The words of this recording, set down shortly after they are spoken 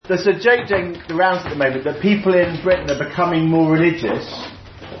there's a joke doing the rounds at the moment that people in Britain are becoming more religious.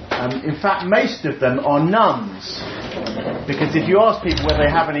 In fact, most of them are nuns. Because if you ask people whether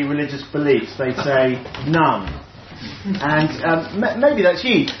they have any religious beliefs, they say none. And maybe that's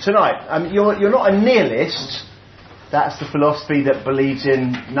you tonight. You're not a nihilist. That's the philosophy that believes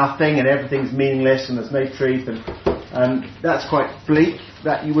in nothing and everything's meaningless and there's no truth. And that's quite bleak.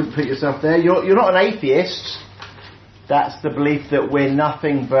 That you wouldn't put yourself there. You're not an atheist. That's the belief that we're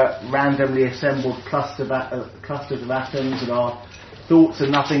nothing but randomly assembled clusters of atoms, and our thoughts are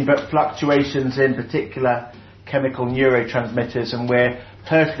nothing but fluctuations in particular chemical neurotransmitters, and we're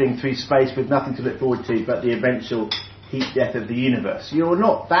hurtling through space with nothing to look forward to but the eventual heat death of the universe. You're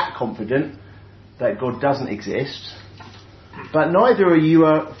not that confident that God doesn't exist, but neither are you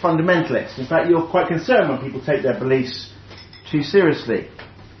a fundamentalist. In fact, you're quite concerned when people take their beliefs too seriously.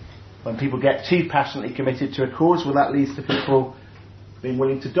 When people get too passionately committed to a cause, well, that leads to people being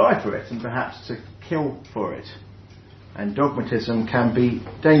willing to die for it and perhaps to kill for it. And dogmatism can be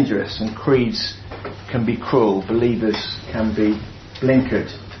dangerous, and creeds can be cruel, believers can be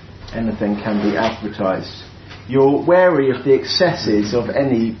blinkered, anything can be advertised. You're wary of the excesses of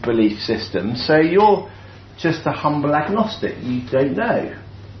any belief system, so you're just a humble agnostic. You don't know.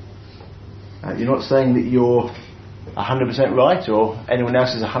 You're not saying that you're 100% right or anyone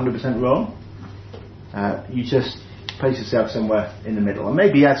else is 100% wrong. You just place yourself somewhere in the middle. And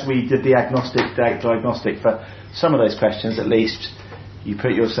maybe as we did the agnostic diagnostic, for some of those questions at least, you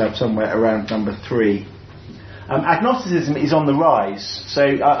put yourself somewhere around number 3. Agnosticism is on the rise. So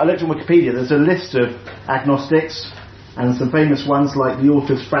I looked on Wikipedia. There's a list of agnostics, and some famous ones like the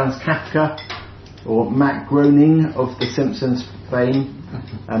authors Franz Kafka or Matt Groening of The Simpsons fame,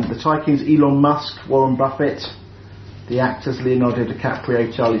 the tycoons Elon Musk, Warren Buffett, the actors Leonardo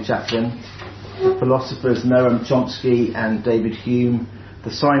DiCaprio, Charlie Chaplin, the philosophers Noam Chomsky and David Hume,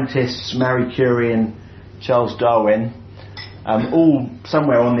 the scientists Marie Curie and Charles Darwin, all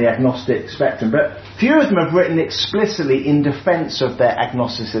somewhere on the agnostic spectrum, but few of them have written explicitly in defence of their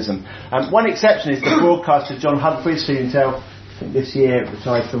agnosticism. One exception is the broadcaster John Humphreys, who until I think this year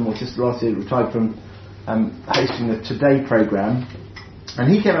retired from, or just last year retired from hosting the Today programme, and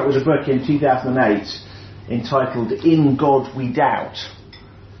he came out with a book in 2008 entitled In God We Doubt,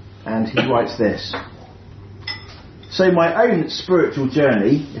 and he writes this: "So my own spiritual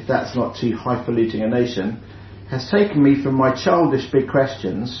journey, if that's not too highfalutin a notion, has taken me from my childish big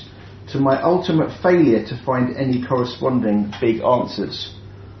questions to my ultimate failure to find any corresponding big answers.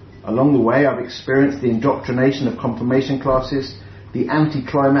 Along the way I've experienced the indoctrination of confirmation classes, the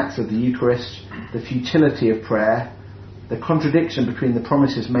anticlimax of the Eucharist, the futility of prayer, the contradiction between the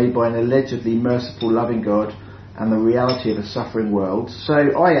promises made by an allegedly merciful, loving God and the reality of a suffering world. So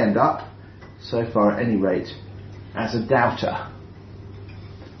I end up, so far at any rate, as a doubter."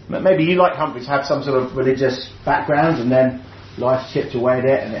 Maybe you, like Humphreys, have some sort of religious background and then life chipped away at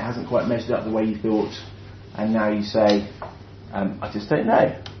it and it hasn't quite measured up the way you thought, and now you say, I just don't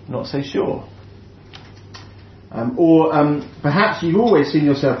know, not so sure. Or perhaps you've always seen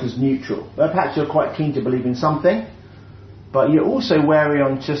yourself as neutral. Perhaps you're quite keen to believe in something, but you're also wary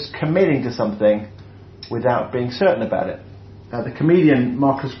on just committing to something without being certain about it. The comedian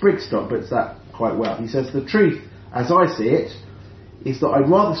Marcus Brigstocke puts that quite well. He says, "The truth, as I see it, is that I'd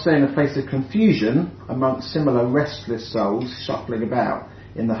rather stay in a place of confusion amongst similar restless souls shuffling about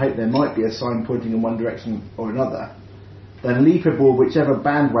in the hope there might be a sign pointing in one direction or another, than leap aboard whichever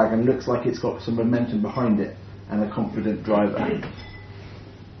bandwagon looks like it's got some momentum behind it and a confident driver."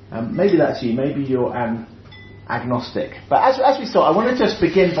 Maybe that's you, maybe you're an agnostic. But as we start, I want to just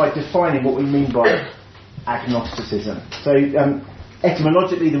begin by defining what we mean by agnosticism. So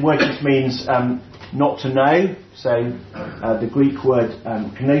etymologically the word just means not to know. So the Greek word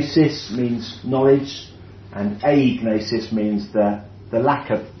gnosis means knowledge, and agnosis means the lack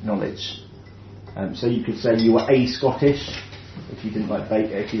of knowledge. So you could say you were a-Scottish if you didn't like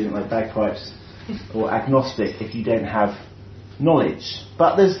bagpipes, or agnostic if you don't have knowledge.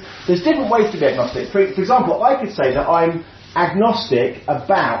 But there's different ways to be agnostic. For example, I could say that I'm agnostic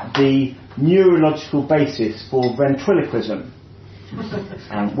about the neurological basis for ventriloquism.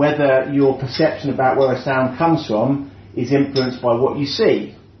 Whether your perception about where a sound comes from is influenced by what you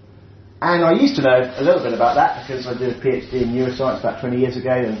see. And I used to know a little bit about that because I did a PhD in neuroscience about 20 years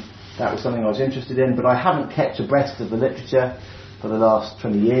ago, and that was something I was interested in, but I haven't kept abreast of the literature for the last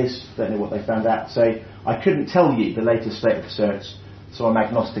 20 years. Don't know what they found out, so I couldn't tell you the latest state of research, so I'm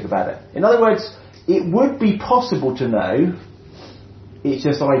agnostic about it. In other words, it would be possible to know, it's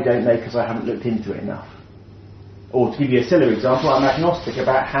just I don't know because I haven't looked into it enough. Or to give you a silly example, I'm agnostic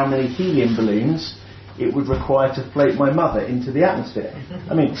about how many helium balloons it would require to float my mother into the atmosphere.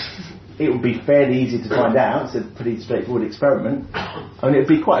 I mean, it would be fairly easy to find out. It's a pretty straightforward experiment. I mean, it would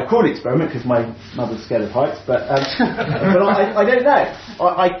be quite a cruel experiment because my mother's scared of heights, but I don't know.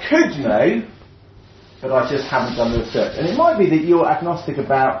 I could know, but I just haven't done the research. And it might be that you're agnostic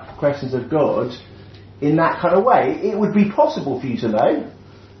about questions of God in that kind of way. It would be possible for you to know.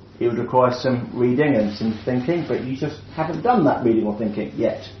 It would require some reading and some thinking, but you just haven't done that reading or thinking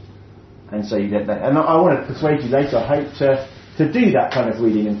yet. And so you don't know. And I want to persuade you later, I hope, to do that kind of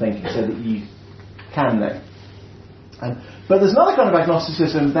reading and thinking so that you can know. But there's another kind of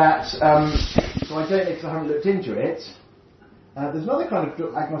agnosticism that, so I don't know because I haven't looked into it, there's another kind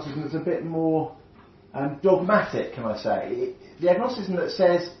of agnosticism that's a bit more dogmatic, can I say. The agnosticism that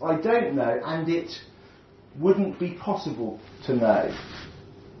says, I don't know, and it wouldn't be possible to know.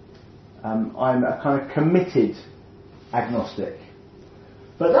 I'm a kind of committed agnostic.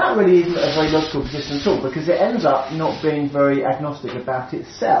 But that really isn't a very logical position at all, because it ends up not being very agnostic about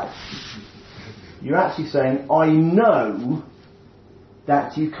itself. You're actually saying, I know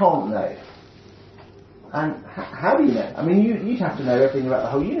that you can't know. And how do you know? I mean, you'd have to know everything about the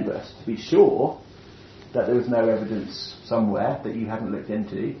whole universe to be sure that there was no evidence somewhere that you hadn't looked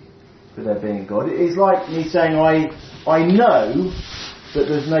into for there being a God. It is like me saying, I know that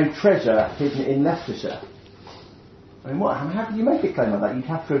there's no treasure hidden in Leicestershire. I mean, how could you make a claim like that? You'd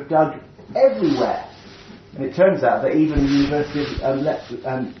have to have dug everywhere. And it turns out that even the University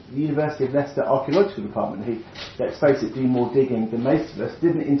of Leicester Archaeological Department, who, let's face it, do more digging than most of us,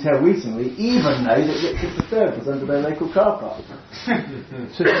 didn't until recently even know that Richard III was under their local car park.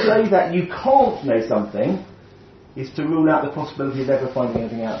 So to say that you can't know something is to rule out the possibility of ever finding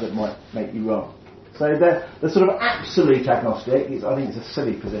anything out that might make you wrong. So the sort of absolute agnostic is, I think, it's a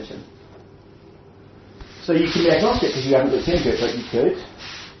silly position. So you can be agnostic because you haven't looked into it, but you could.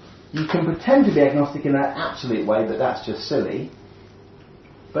 You can pretend to be agnostic in an absolute way, but that's just silly.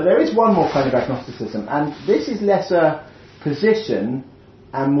 But there is one more kind of agnosticism, and this is less a position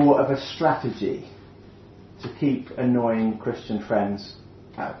and more of a strategy to keep annoying Christian friends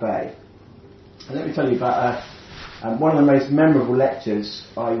at bay. And let me tell you about one of the most memorable lectures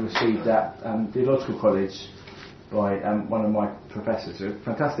I received at Theological College by one of my professors, a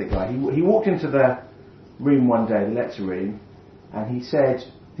fantastic guy. He walked into the room one day, the lecture room, and he said,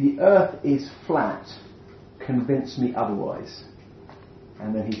 "The earth is flat, convince me otherwise."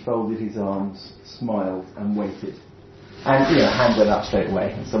 And then he folded his arms, smiled and waited. And, hand went up straight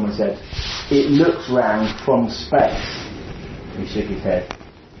away, and someone said, "It looks round from space." He shook his head.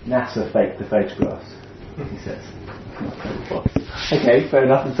 "NASA faked the photographs," he says. Okay, fair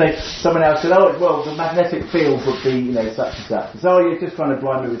enough. And so someone else said, "Oh, well, the magnetic field would be, such and such." So, you're just trying to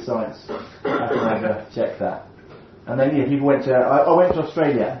blind me with science. I can never check that. And then, people went to, I went to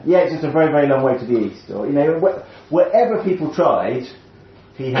Australia. Yeah, it's just a very, very long way to the east. Or, wherever people tried,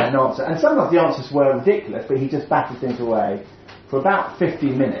 he had an answer. And sometimes the answers were ridiculous, but he just batted things away for about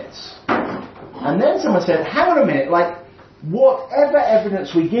 15 minutes. And then someone said, "Hang on a minute, whatever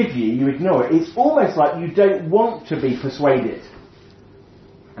evidence we give you, you ignore it. It's almost like you don't want to be persuaded."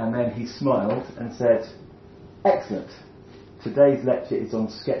 And then he smiled and said, "Excellent. Today's lecture is on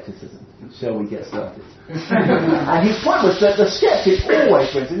scepticism. Shall we get started?" And his point was that the sceptic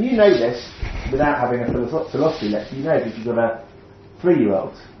always wins, and you know this without having a philosophy lecture. You know if you've got a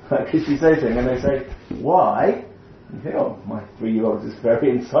 3-year-old, because you say something and they say, "Why?" You think, "Oh, my 3-year-old is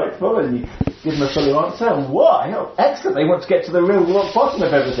very insightful," and you give them a full answer. "And why?" "Oh, excellent, they want to get to the real bottom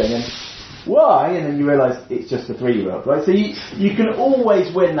of everything." And why? And then you realise it's just a 3-year-old, right? So you can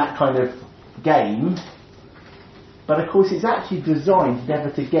always win that kind of game, but of course it's actually designed never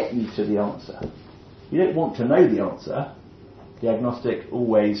to get you to the answer. You don't want to know the answer. The agnostic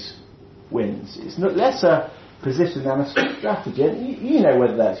always wins. It's not less a position than a strategy. You know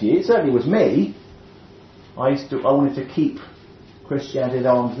whether that's you. It certainly was me. I wanted to keep Christianity at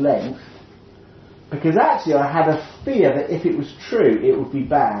arm's length because actually I had a fear that if it was true, it would be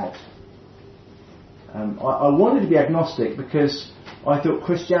bad. I wanted to be agnostic because I thought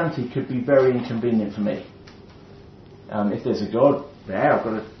Christianity could be very inconvenient for me. If there's a God there, I've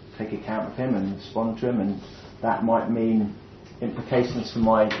got to take account of him and respond to him, and that might mean implications for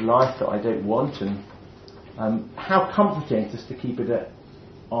my life that I don't want. And how comforting just to keep it at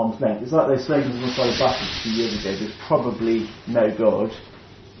arm's length. It's like those slogans inside a bus a few years ago: "There's probably no God,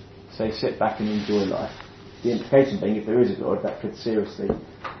 so sit back and enjoy life." The implication being, if there is a God, that could seriously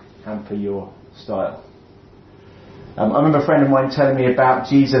hamper your style. I remember a friend of mine telling me about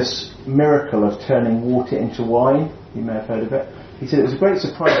Jesus' miracle of turning water into wine. You may have heard of it. He said it was a great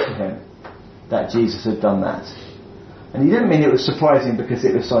surprise to him that Jesus had done that. And he didn't mean it was surprising because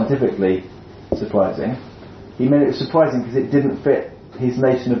it was scientifically surprising. He meant it was surprising because it didn't fit his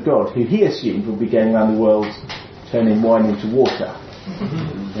nation of God, who he assumed would be going around the world turning wine into water.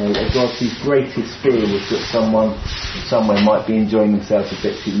 God, whose greatest fear was that someone somewhere might be enjoying themselves a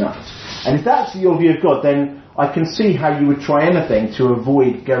bit too much. And if that's your view of God, then I can see how you would try anything to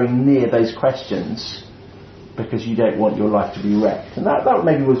avoid going near those questions, because you don't want your life to be wrecked. And that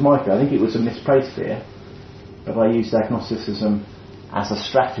maybe was my fear. I think it was a misplaced fear, but I used agnosticism as a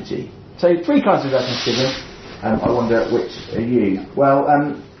strategy. So 3 kinds of agnosticism. I wonder which are you. Well,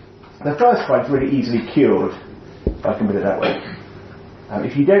 the first kind is really easily cured, if I can put it that way.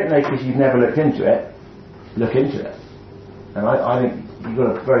 If you don't know because you've never looked into it, look into it. And I think you've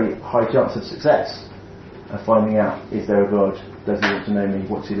got a very high chance of success of finding out, is there a God? Does he want to know me?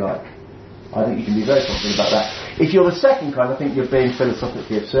 What's he like? I think you can be very confident about that. If you're the second kind, I think you're being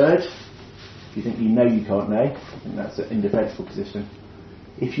philosophically absurd. If you think you know you can't know, I think that's an indefensible position.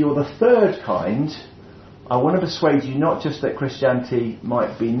 If you're the third kind, I want to persuade you not just that Christianity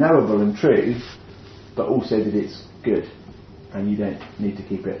might be knowable and true, but also that it's good, and you don't need to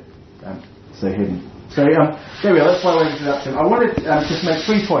keep it so hidden. So there we are, that's my way of introduction. I wanted to just make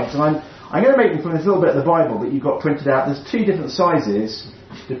 3 points, and I'm going to make them from this little bit of the Bible that you've got printed out. There's 2 different sizes,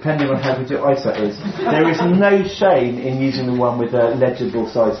 depending on how good your eyesight is. There is no shame in using the one with a legible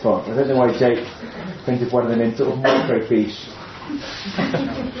size font. I don't know why Jake printed one of them in sort of microfiche,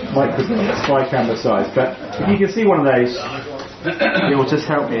 spy camera size, but if you can see one of those, it will just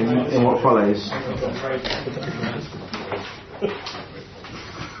help me in what follows.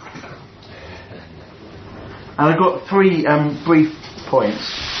 And I've got 3 brief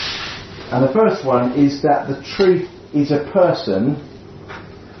points. And the first one is that the truth is a person.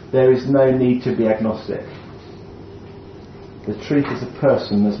 There is no need to be agnostic. The truth is a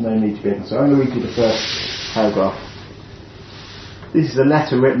person. There's no need to be agnostic. I'm going to read you the first paragraph. This is a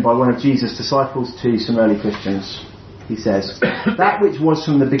letter written by one of Jesus' disciples to some early Christians. He says, "That which was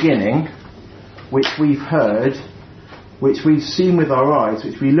from the beginning, which we've heard, which we've seen with our eyes,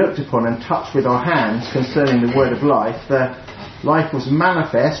 which we looked upon and touched with our hands concerning the word of life, the life was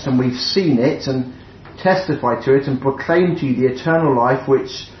manifest, and we've seen it and testified to it and proclaimed to you the eternal life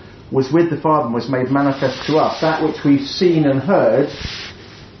which was with the Father and was made manifest to us. That which we've seen and heard,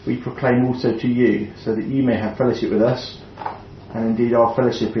 we proclaim also to you, so that you may have fellowship with us. And indeed our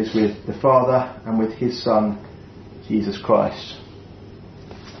fellowship is with the Father and with his Son, Jesus Christ."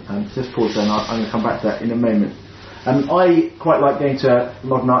 Just pause there, and I'm going to come back to that in a moment. I quite like going to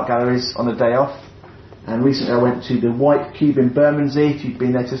modern art galleries on a day off, and recently I went to the White Cube in Bermondsey. If you've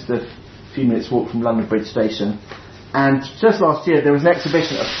been there, just a few minutes walk from London Bridge Station. And just last year there was an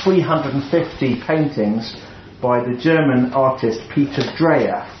exhibition of 350 paintings by the German artist Peter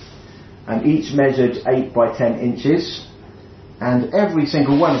Dreyer, and each measured 8 by 10 inches, and every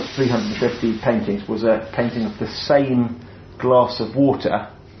single one of the 350 paintings was a painting of the same glass of water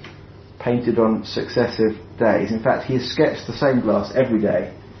painted on successive days. In fact, he has sketched the same glass every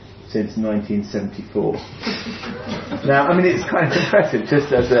day since 1974. Now, I mean, it's kind of impressive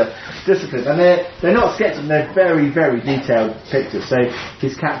just as a discipline. And they're not sketching, they're very, very detailed pictures. So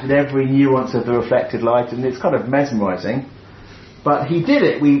he's captured every nuance of the reflected light, and it's kind of mesmerising. But he did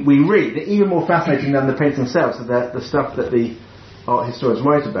it, we read, even more fascinating than the paintings themselves, the stuff that the art historians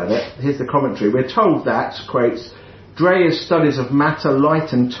write about it. Here's the commentary. We're told that, quotes, "Dreyer's studies of matter,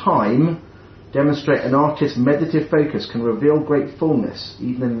 light and time demonstrate an artist's meditative focus can reveal great fullness,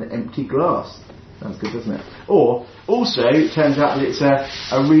 even in an empty glass." Sounds good, doesn't it? Or, also, it turns out that it's a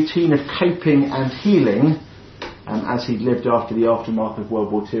routine of coping and healing, as he'd lived after the aftermath of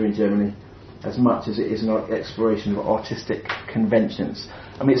World War II in Germany, as much as it is an exploration of artistic conventions.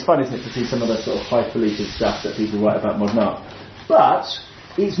 I mean, it's fun, isn't it, to see some of the sort of highfalutin stuff that people write about modern art. But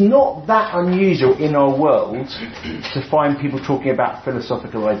it's not that unusual in our world to find people talking about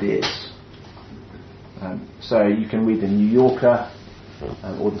philosophical ideas. So you can read the New Yorker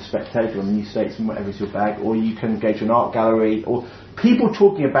or the Spectator or the New Statesman, whatever's your bag, or you can go to an art gallery, or people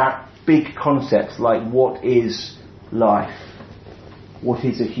talking about big concepts like what is life, what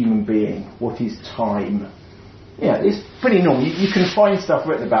is a human being, what is time. Yeah, it's pretty normal. You can find stuff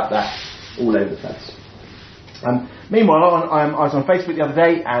written about that all over the place. Meanwhile, I was on Facebook the other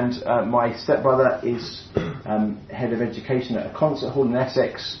day, and my stepbrother is head of education at a concert hall in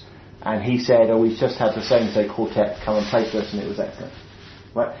Essex, and he said, we've just had the So-and-So Quartet come and play for us, and it was excellent.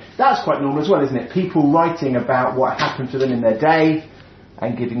 Right? That's quite normal as well, isn't it? People writing about what happened to them in their day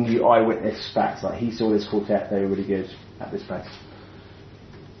and giving you eyewitness facts, like he saw this quartet, they were really good at this place.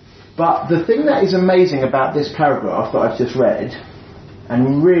 But the thing that is amazing about this paragraph that I've just read,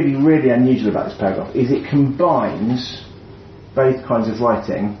 and really, really unusual about this paragraph, is it combines both kinds of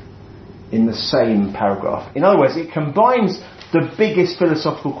writing in the same paragraph. In other words, it combines the biggest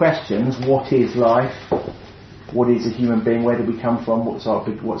philosophical questions: what is life? What is a human being? Where do we come from? What's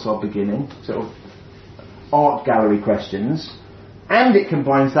our beginning? Sort of art gallery questions. And it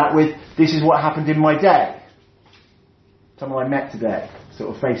combines that with, this is what happened in my day. Someone I met today.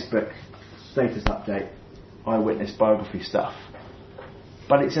 Sort of Facebook status update. Eyewitness biography stuff.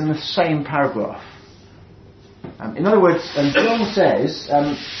 But it's in the same paragraph. In other words, John says,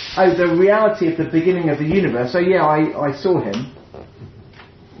 the reality of the beginning of the universe. So yeah, I saw him.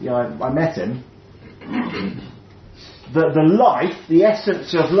 Yeah, I met him. The life, the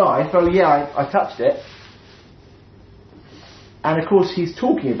essence of life, oh yeah, I touched it. And of course he's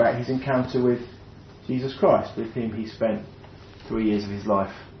talking about his encounter with Jesus Christ, with whom he spent 3 years of his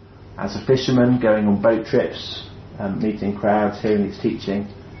life as a fisherman, going on boat trips, meeting crowds, hearing his teaching,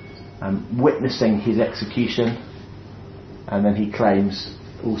 witnessing his execution, and then he claims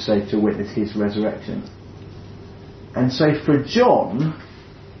also to witness his resurrection. And so for John,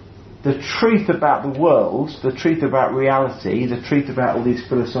 the truth about the world, the truth about reality, the truth about all these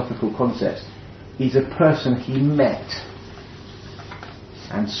philosophical concepts, is a person he met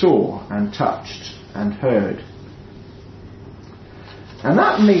and saw and touched and heard. And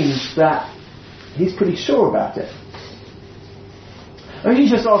that means that he's pretty sure about it. I mean, you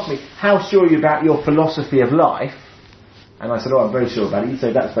just asked me, how sure are you about your philosophy of life? And I said, I'm very sure about it. You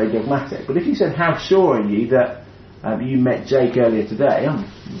say that's very dogmatic. But if you said, how sure are you that you met Jake earlier today? I'm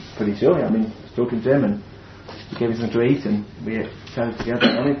pretty sure. I mean, I was talking to him and he gave me something to eat and we chatted together.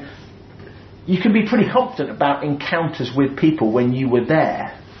 I mean, you can be pretty confident about encounters with people when you were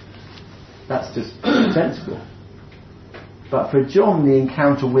there. That's just sensible. But for John, the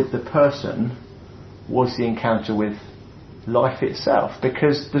encounter with the person was the encounter with life itself,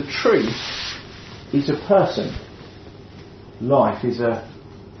 because the truth is a person. Life is a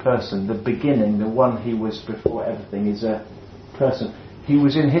person. The beginning, the one who was before everything, is a person. He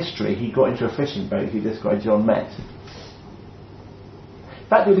was in history. He got into a fishing boat who this guy John met. In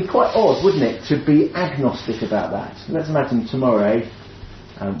fact, it would be quite odd, wouldn't it, to be agnostic about that. Let's imagine tomorrow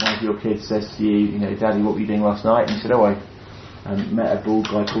one of your kids says to you, Daddy, what were you doing last night? And you said, I met a bald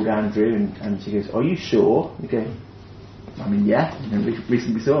guy called Andrew, and she goes, are you sure? You go, I mean, yeah,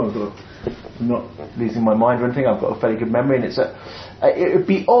 recently saw him. I'm not losing my mind or anything. I've got a fairly good memory, and it would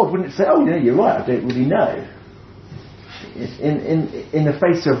be odd, wouldn't it, to say, oh, you're right, I don't really know. In the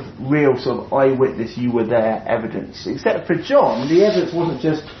face of real sort of eyewitness, you were there evidence. Except for John, the evidence wasn't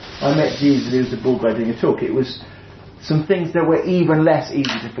just, I met Jesus and he was a bald guy doing a talk. It was some things that were even less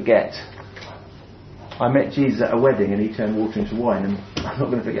easy to forget. I met Jesus at a wedding and he turned water into wine, and I'm not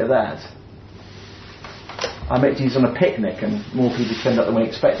going to forget that. I met Jesus on a picnic and more people turned up than we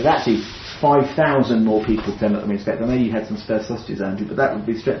expected. Actually, 5,000 more people turned up than we expected. I know you had some spare sausages, Andrew, but that would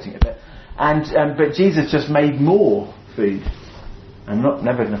be stretching it a bit. But Jesus just made more food. I'm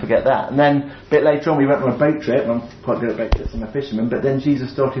never going to forget that. And then a bit later on we went on a boat trip, and I'm quite good at boat trips, I'm a fisherman, but then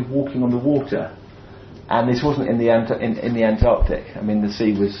Jesus started walking on the water. And this wasn't in the Antarctic. I mean, the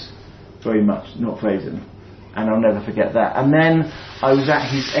sea was very much not frozen. And I'll never forget that. And then I was at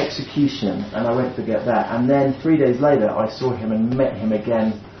his execution, and I won't forget that. And then 3 days later I saw him and met him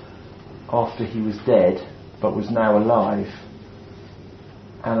again after he was dead, but was now alive.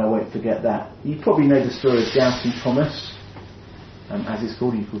 And I won't forget that. You probably know the story of Doubting Thomas, as it's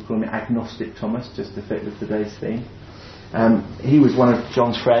called. You could call him Agnostic Thomas, just to fit with today's theme. He was one of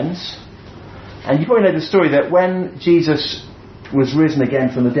John's friends. And you probably know the story that when Jesus was risen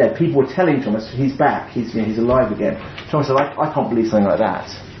again from the dead, people were telling Thomas, he's back, he's alive again. Thomas said, I can't believe something like that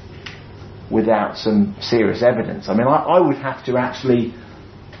without some serious evidence. I mean, I would have to actually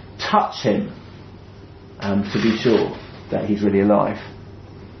touch him to be sure that he's really alive.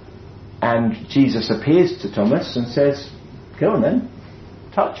 And Jesus appears to Thomas and says, go on then,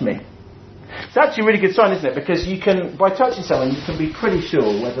 touch me. It's actually a really good sign, isn't it? Because you can, by touching someone, you can be pretty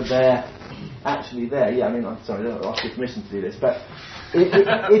sure whether they're actually there. Yeah, I mean, I'm sorry, I don't ask your permission to do this, but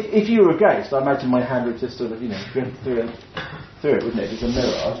if you were a ghost, I imagine my hand would just sort of, go through it, wouldn't it? It's a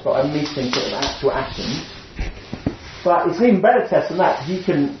mirage, but I'm meeting sort of actual actions. But it's an even better test than that, because you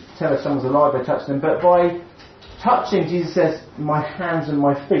can tell if someone's alive by touching them, but by touching, Jesus says, my hands and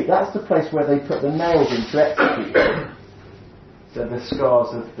my feet, that's the place where they put the nails in to execute them. So the scars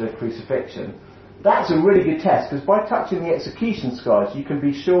of the crucifixion. That's a really good test, because by touching the execution scars, you can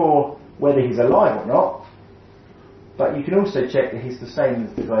be sure whether he's alive or not, but you can also check that he's the same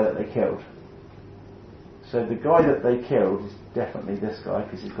as the guy that they killed. So the guy that they killed is definitely this guy,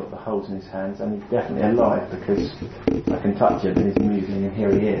 because he's got the holes in his hands, and he's definitely alive because I can touch him and he's moving, and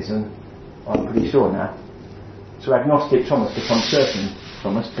here he is, and I'm pretty sure now. So Agnostic Thomas becomes certain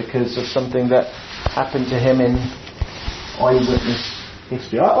Thomas because of something that happened to him in eyewitness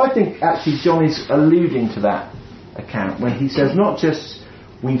history. I think actually John is alluding to that account when he says not just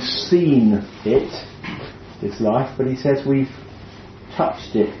we've seen it, this life, but he says we've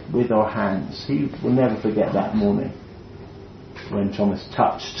touched it with our hands. He will never forget that morning when Thomas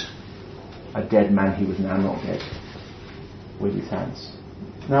touched a dead man who was now not dead with his hands.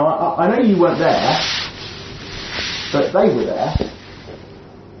 Now I know you weren't there, but they were there,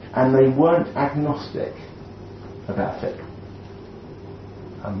 and they weren't agnostic about it.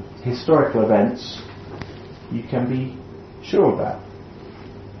 Historical events you can be sure about.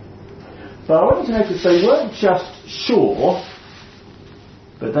 But I want you to notice they weren't just sure,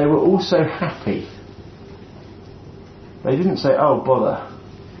 but they were also happy. They didn't say, oh bother,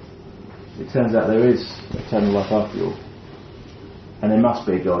 it turns out there is eternal life after all, and there must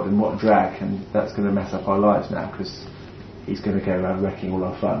be a God, and what a drag, and that's going to mess up our lives now because he's going to go around wrecking all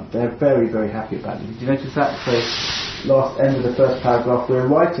our fun. They're very, very happy about it. Did you notice that? So, last end of the first paragraph, we're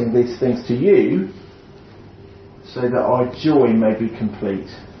writing these things to you so that our joy may be complete.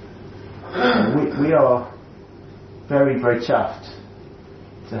 And we are very, very chuffed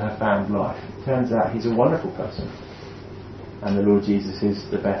to have found life. It turns out he's a wonderful person, and the Lord Jesus is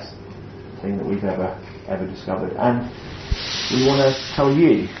the best thing that we've ever discovered. And we want to tell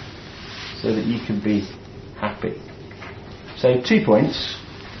you so that you can be happy. So 2 points.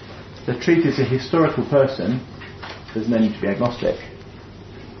 The truth is a historical person. There's no need to be agnostic.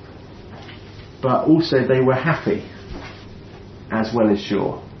 But also they were happy as well as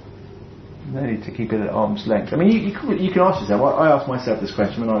sure. No need to keep it at arm's length. I mean, you can ask yourself, I asked myself this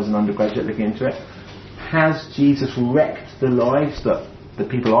question when I was an undergraduate looking into it. Has Jesus wrecked the lives that the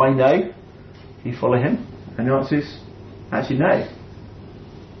people I know who follow him? And the answer is actually no.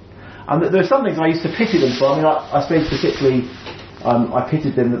 And there are some things I used to pity them for. I mean, I suppose particularly I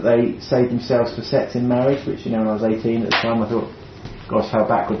pitied them that they saved themselves for sex in marriage, which, when I was 18 at the time, I thought, gosh, how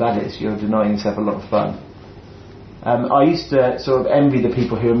backward that is. You're denying yourself a lot of fun. I used to sort of envy the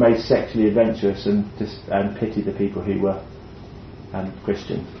people who were most sexually adventurous and pity the people who were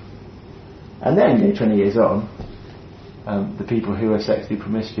Christian. And then, 20 years on, the people who are sexually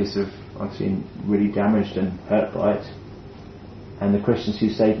promiscuous I've seen really damaged and hurt by it. And the Christians who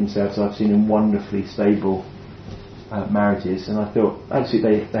saved themselves I've seen in wonderfully stable marriages, and I thought actually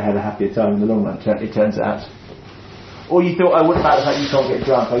they had a happier time in the long run, it turns out. Or you thought, what about the fact you can't get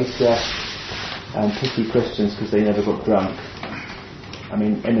drunk? I used to pity Christians because they never got drunk. I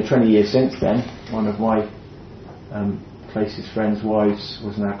mean, in the 20 years since then, one of my closest friends' wives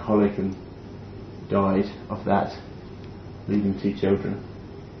was an alcoholic and died of that, leaving 2 children.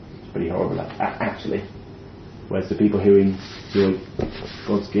 It's pretty horrible, actually. Whereas the people who enjoy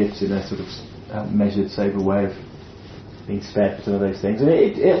God's gifts in a sort of measured, sober way of being spared for some of those things. And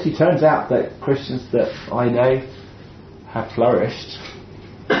it actually turns out that Christians that I know have flourished,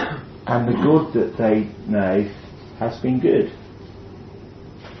 and the God that they know has been good.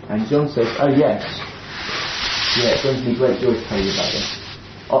 And John says, oh yes, it brings me great joy to tell you about this.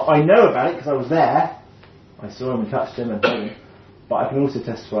 I know about it because I was there, I saw him and touched him and heard him, but I can also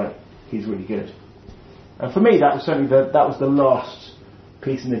testify he's really good. And for me, that was certainly that was the last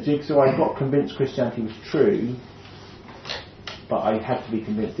piece in the jigsaw. I got convinced Christianity was true, but I had to be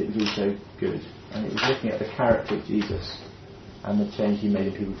convinced it was also good. And it was looking at the character of Jesus and the change he made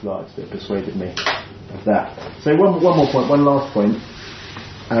in people's lives that persuaded me of that. So one more point, one last point.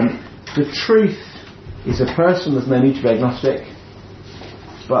 The truth is a person. There's no need to be agnostic,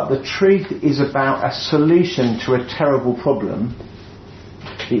 but the truth is about a solution to a terrible problem.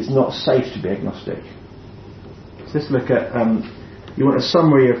 It's not safe to be agnostic. Let's look at, you want a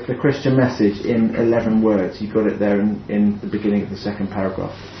summary of the Christian message in 11 words. You've got it there in the beginning of the second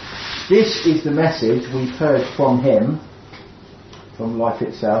paragraph. This is the message we've heard from him, from life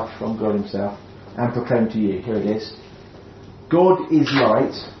itself, from God himself, and proclaimed to you. Here it is. God is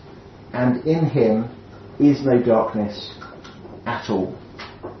light, and in him is no darkness at all.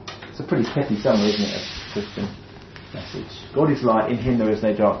 It's a pretty pithy summary, isn't it, of Christian message. God is light, in him there is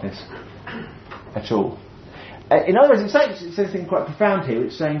no darkness at all. In other words, it says something quite profound here.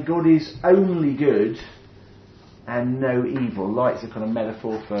 It's saying God is only good and no evil. Light's a kind of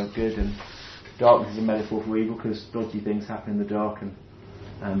metaphor for good, and darkness is a metaphor for evil, because dodgy things happen in the dark,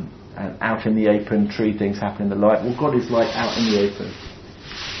 and out in the open, true things happen in the light. Well, God is light out in the open.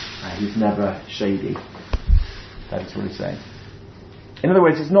 He's never shady. That's what he's saying. In other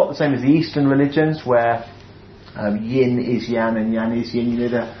words, it's not the same as the Eastern religions, where yin is yang and yang is yin.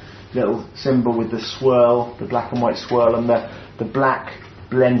 The little symbol with the swirl, the black and white swirl, and the black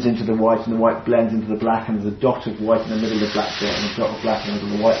blends into the white, and the white blends into the black, and there's a dot of white in the middle of the black bit, and a dot of black in the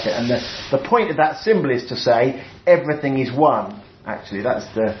middle of the white bit. And the point of that symbol is to say everything is one. Actually, that's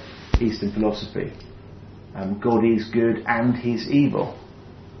the Eastern philosophy. God is good and He's evil.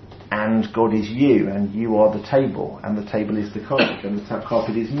 And God is you, and you are the table, and the table is the carpet, and the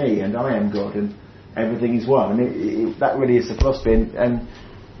carpet is me, and I am God, and everything is one. And that really is the philosophy. And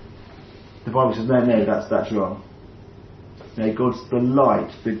the Bible says, no, that's wrong. No, God's the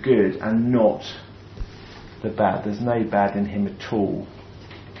light, the good, and not the bad. There's no bad in Him at all.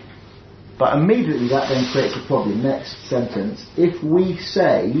 But immediately that then creates a problem. Next sentence. If we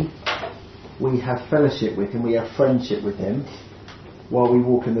say we have fellowship with Him, we have friendship with Him, while we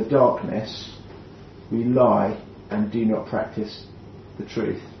walk in the darkness, we lie and do not practice the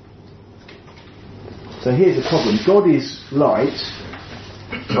truth. So here's the problem. God is light,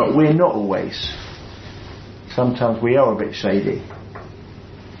 but we're not always. Sometimes we are a bit shady.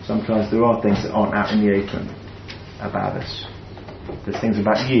 Sometimes there are things that aren't out in the open about us. There's things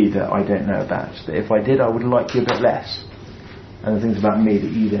about you that I don't know about, that if I did I would like you a bit less. And there's things about me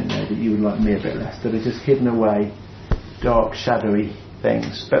that you don't know, that you would like me a bit less, that are just hidden away, dark, shadowy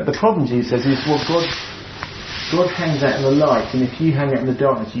things. But the problem, Jesus says, is God hangs out in the light, and if you hang out in the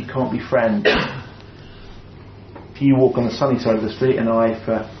darkness, you can't be friends. If you walk on the sunny side of the street, and I,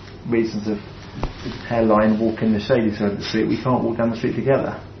 for reasons of hairline, walk in the shady side of the street, we can't walk down the street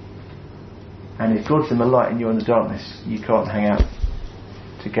together. And if God's in the light and you're in the darkness, you can't hang out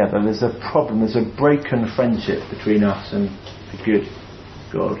together. There's a problem, there's a broken friendship between us and the good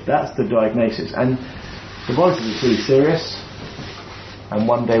God. That's the diagnosis. And the Bible says it's really serious. And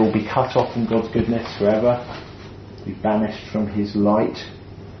one day we'll be cut off from God's goodness forever. Be banished from His light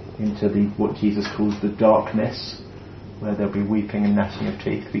into what Jesus calls the darkness, where there'll be weeping and gnashing of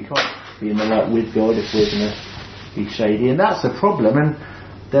teeth. We can't be in the light with God if we're going to be shady. And that's the problem. And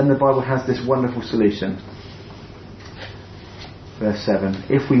then the Bible has this wonderful solution. Verse 7.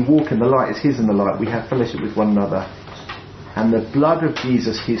 If we walk in the light as He's in the light, we have fellowship with one another. And the blood of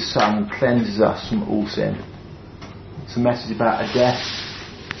Jesus, His Son, cleanses us from all sin. It's a message about a death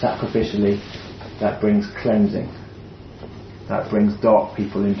sacrificially that brings cleansing, that brings dark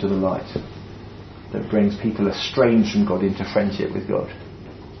people into the light, that brings people estranged from God into friendship with God.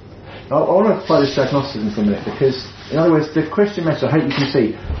 Now, I want to apply this to agnosticism for a minute, because in other words, the Christian message, I hope you can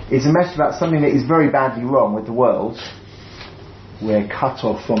see, is a message about something that is very badly wrong with the world. We're cut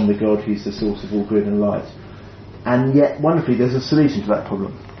off from the God who's the source of all good and light. And yet, wonderfully, there's a solution to that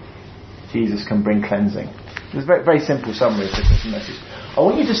problem. Jesus can bring cleansing. It's a very, very simple summary of the Christian message. I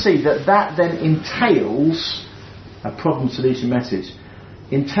want you to see that then entails a problem-solution message.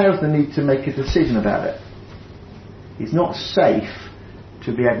 Entails the need to make a decision about it. It's not safe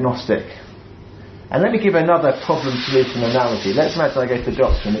to be agnostic. And let me give another problem-solution analogy. Let's imagine I go to the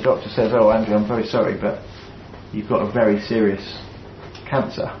doctor and the doctor says, "Oh, Andrew, I'm very sorry, but you've got a very serious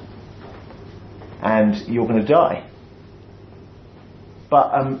cancer and you're going to die.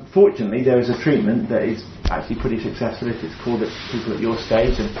 But fortunately there is a treatment that is actually pretty successful if it's called at people at your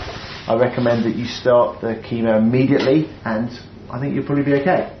stage, and I recommend that you start the chemo immediately, and I think you'll probably be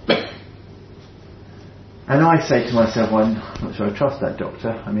okay." And I say to myself, well, I'm not sure I trust that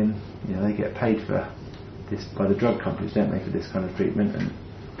doctor. I mean, they get paid for this by the drug companies, don't they, for this kind of treatment,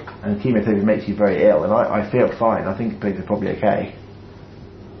 and chemotherapy makes you very ill, and I feel fine. I think things are probably okay.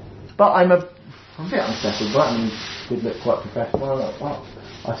 But I'm a bit unsettled, right? I mean, did look quite professional. Well,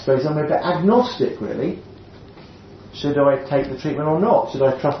 I suppose I'm a bit agnostic, really. Should I take the treatment or not? Should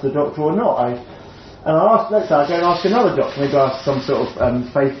I trust the doctor or not? Let's say I go and ask another doctor, maybe ask some sort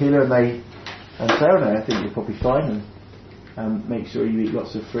of faith healer, and they say, "Oh no, I think you're probably fine, and make sure you eat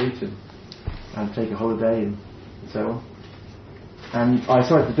lots of fruit and take a holiday and so on." And I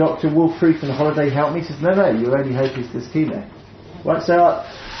said to the doctor, "Will fruit and a holiday help me?" He says, no, your only hope is this chemo. Right, so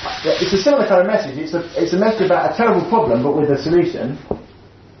it's a similar kind of message. It's a message about a terrible problem, but with a solution.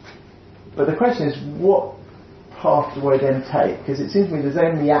 But the question is, what path do I then take? Because it seems to me there's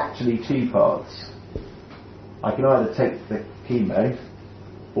only actually two paths. I can either take the chemo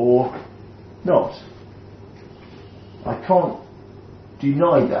or not. I can't do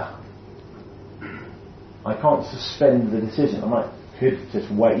neither. I can't suspend the decision. Could just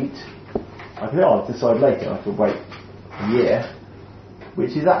wait. I'll decide later. I could wait a year,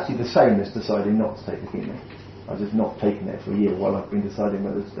 which is actually the same as deciding not to take the chemo. I've just not taken it for a year while I've been deciding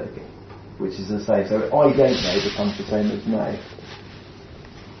whether to take it, which is the same. So I don't know becomes the same as no.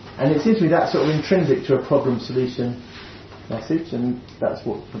 And it seems to me that's sort of intrinsic to a problem-solution message, and that's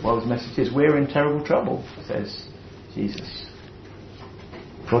what the Bible's message is. We're in terrible trouble, says Jesus.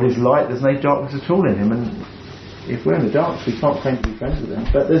 God is light, there's no darkness at all in Him, and if we're in the dark, we can't claim to be friends with him.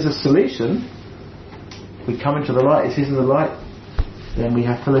 But there's a solution. We come into the light, it is in the light, then we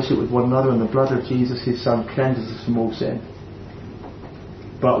have fellowship with one another, and the blood of Jesus, his Son, cleanses us from all sin.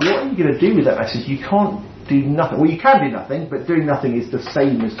 But what are you going to do with that message? You can't do nothing. Well, you can do nothing, but doing nothing is the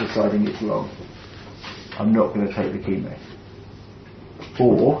same as deciding it's wrong. I'm not going to take the chemo.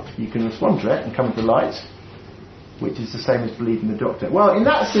 Or you can respond to it and come into the light, which is the same as believing the doctor. Well, in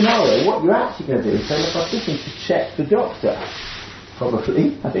that scenario, what you're actually going to do is say, look, I'm just going to check the doctor.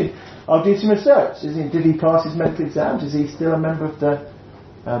 Probably. I think I'll do some research. Did he pass his medical exams? Is he still a member of the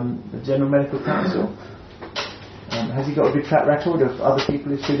General Medical Council? Has he got a good track record of other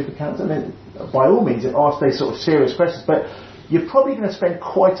people who've treated for cancer? I mean, by all means, ask those sort of serious questions, but you're probably going to spend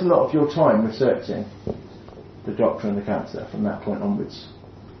quite a lot of your time researching the doctor and the cancer from that point onwards,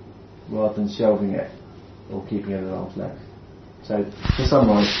 rather than shelving it or keeping it at arm's length. So, to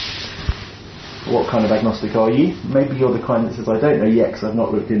summarise, what kind of agnostic are you? Maybe you're the kind that says, I don't know yet because I've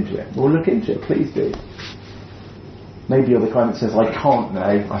not looked into it. Well, look into it, please do. Maybe you're the kind that says, I can't know.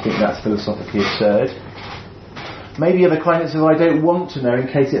 I think that's philosophically absurd. Maybe you're the kind that says, I don't want to know in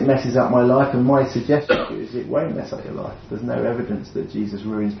case it messes up my life, and my suggestion to you is it won't mess up your life. There's no evidence that Jesus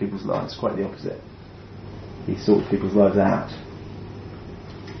ruins people's lives, quite the opposite. He sorts people's lives out.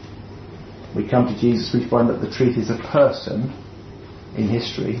 We come to Jesus, we find that the truth is a person in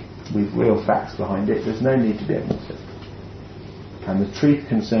history with real facts behind it. There's no need to be agnostic. And the truth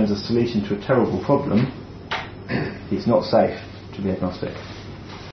concerns a solution to a terrible problem. It's not safe to be agnostic.